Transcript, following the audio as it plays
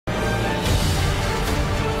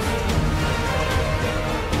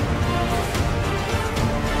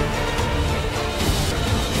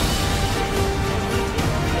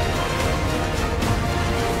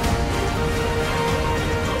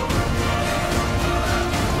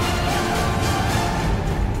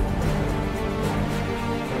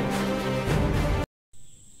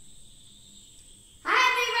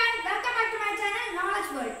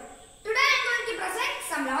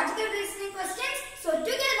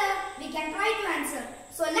we can try to answer.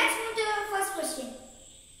 So let's move to the first question.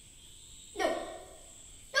 Look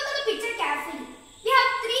at the picture carefully. We have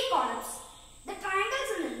three columns. The triangles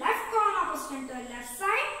in the left column are positioned to the left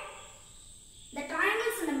side. The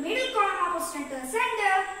triangles in the middle column are positioned to the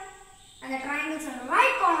center. And the triangles in the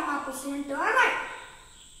right column are positioned to the right.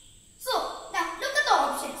 So now look at the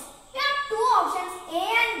options. We have two options A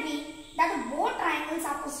and B, that both triangles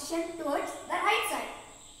are positioned towards the right side.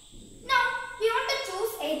 Now we want to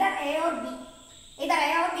choose either A or B. Either A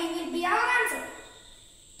or B will be our answer.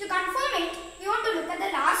 To confirm it, we want to look at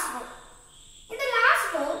the last row. In the last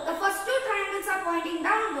row, the first two triangles are pointing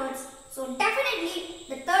downwards. So definitely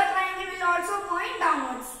the third triangle will also point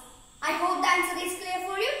downwards. I hope the answer is clear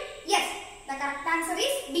for you. Yes, the correct answer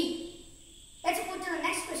is B. Let's move to the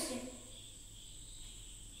next question.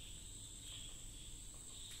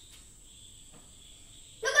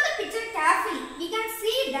 Look at the picture carefully. We can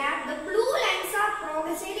see that the blue lines are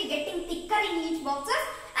progressively getting thicker in each boxes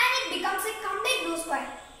and it becomes a complete blue square.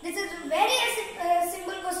 This is a very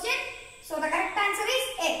simple question. So the correct answer is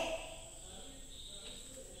A.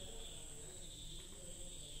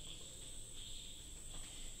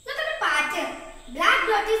 Look at the pattern. Black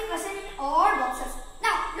dot is present in all boxes.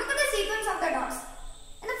 Now look at the sequence of the dots.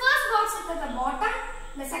 In the first box is at the bottom,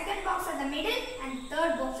 the second box at the middle and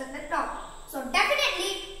third box at the top. So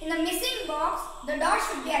definitely in the missing box, the dot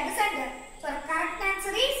should be at the center. So the correct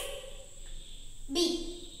answer is B.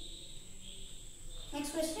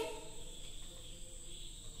 Next question.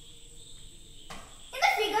 In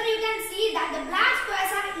the figure you can see that the black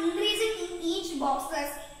squares are increasing in each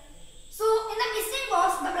boxes. So in the missing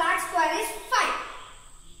box, the black square is 5.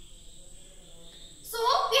 So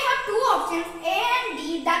we have two options A and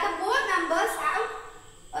D, that the both numbers have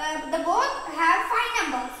both have 5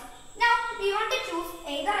 numbers. Now we want to choose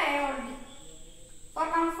either A or B. For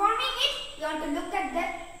confirming it, we want to look at the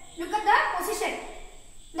position.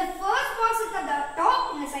 The first box is at the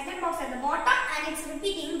top, and the second box at the bottom, and it's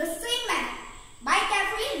repeating the same manner. By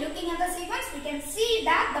carefully looking at the sequence, we can see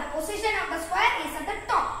that the position of the square is at the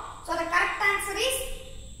top. So the correct answer is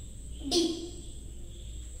D.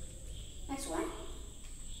 Next one.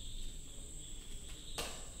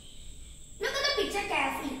 Look at the picture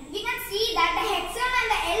carefully. We can see that the hexagon and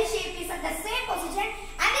the L shape is at the same position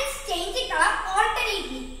and it's changing color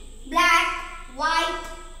alternately. Black, white,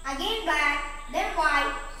 again black, then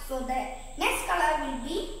white. So the next color will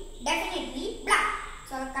be definitely black.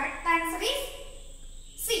 So the correct answer is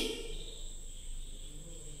C.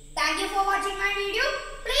 Thank you for watching my video.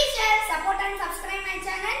 Please share, support and subscribe my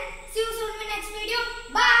channel. See you soon in my next video.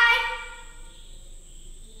 Bye.